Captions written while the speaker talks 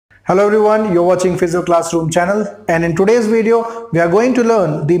Hello everyone, you're watching PhysioClassroom channel, and in today's video we are going to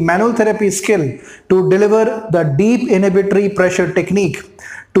learn the manual therapy skill to deliver the deep inhibitory pressure technique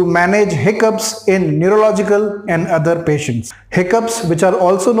to manage hiccups in neurological and other patients. Hiccups, which are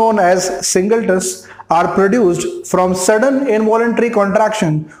also known as singultus, are produced from sudden involuntary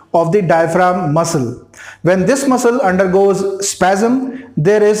contraction of the diaphragm muscle. When this muscle undergoes spasm,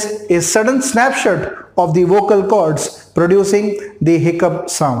 there is a sudden snapshot of the vocal cords producing the hiccup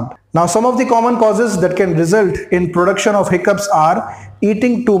sound. Now, some of the common causes that can result in production of hiccups are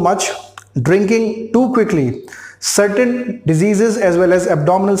eating too much, drinking too quickly, certain diseases as well as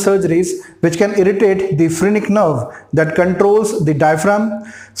abdominal surgeries which can irritate the phrenic nerve that controls the diaphragm,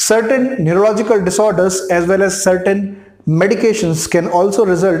 certain neurological disorders as well as certain medications can also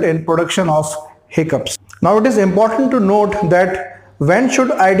result in production of hiccups. Now, it is important to note that when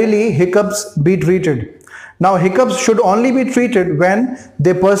should ideally hiccups be treated? Now, hiccups should only be treated when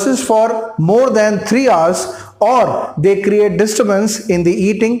they persist for more than 3 hours or they create disturbance in the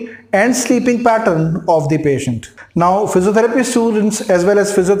eating and sleeping pattern of the patient. Now, physiotherapy students as well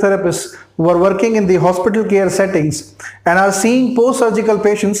as physiotherapists who are working in the hospital care settings and are seeing post-surgical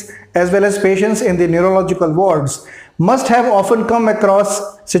patients as well as patients in the neurological wards must have often come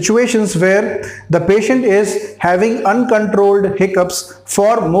across situations where the patient is having uncontrolled hiccups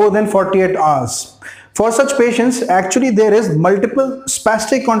for more than 48 hours. For such patients, actually there is multiple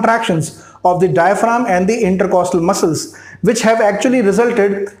spastic contractions of the diaphragm and the intercostal muscles, which have actually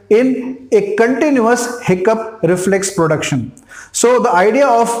resulted in a continuous hiccup reflex production. So the idea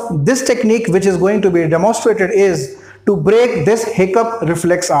of this technique which is going to be demonstrated is to break this hiccup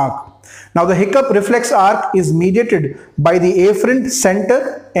reflex arc. Now, the hiccup reflex arc is mediated by the afferent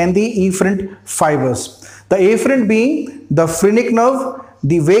center and the efferent fibers. The afferent being the phrenic nerve,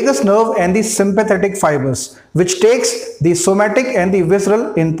 the vagus nerve and the sympathetic fibers, which takes the somatic and the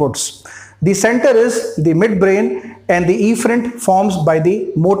visceral inputs. The center is the midbrain and the efferent forms by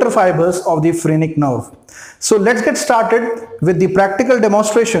the motor fibers of the phrenic nerve. So let's get started with the practical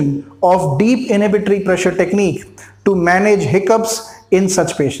demonstration of deep inhibitory pressure technique to manage hiccups in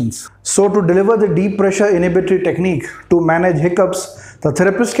such patients. So to deliver the deep pressure inhibitory technique to manage hiccups, the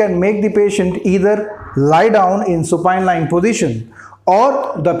therapist can make the patient either lie down in supine lying position,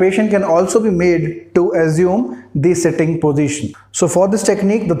 or the patient can also be made to assume the sitting position. So for this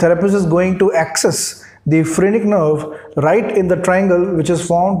technique, the therapist is going to access the phrenic nerve right in the triangle which is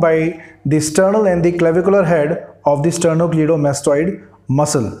formed by the sternal and the clavicular head of the sternocleidomastoid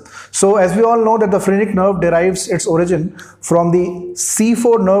muscle. So as we all know that the phrenic nerve derives its origin from the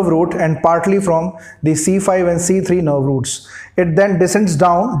C4 nerve root and partly from the C5 and C3 nerve roots. It then descends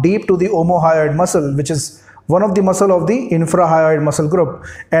down deep to the omohyoid muscle, which is one of the muscle of the infrahyoid muscle group,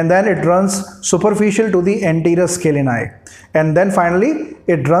 and then it runs superficial to the anterior scaleni, and then finally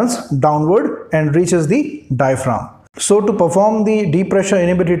it runs downward and reaches the diaphragm. So to perform the deep pressure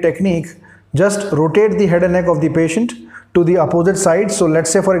inhibitory technique, just rotate the head and neck of the patient to the opposite side. So let's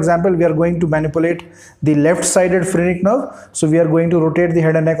say for example we are going to manipulate the left sided phrenic nerve, so we are going to rotate the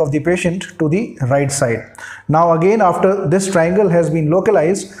head and neck of the patient to the right side. Now again, after this triangle has been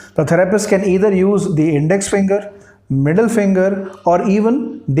localized, the therapist can either use the index finger, middle finger or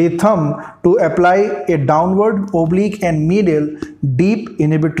even the thumb to apply a downward, oblique and medial deep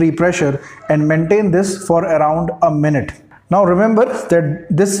inhibitory pressure and maintain this for around a minute. Now remember that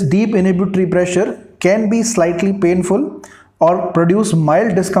this deep inhibitory pressure can be slightly painful or produce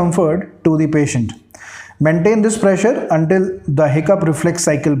mild discomfort to the patient. Maintain this pressure until the hiccup reflex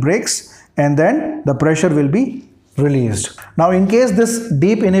cycle breaks and then the pressure will be released. Now in case this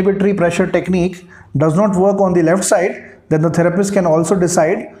deep inhibitory pressure technique does not work on the left side, then the therapist can also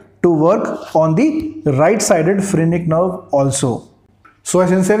decide to work on the right sided phrenic nerve also. So I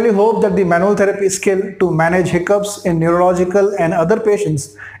sincerely hope that the manual therapy skill to manage hiccups in neurological and other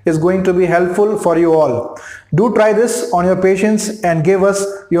patients is going to be helpful for you all. Do try this on your patients and give us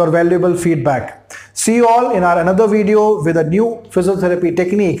your valuable feedback. See you all in our another video with a new physiotherapy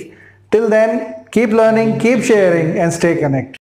technique. Till then, keep learning, keep sharing and stay connected.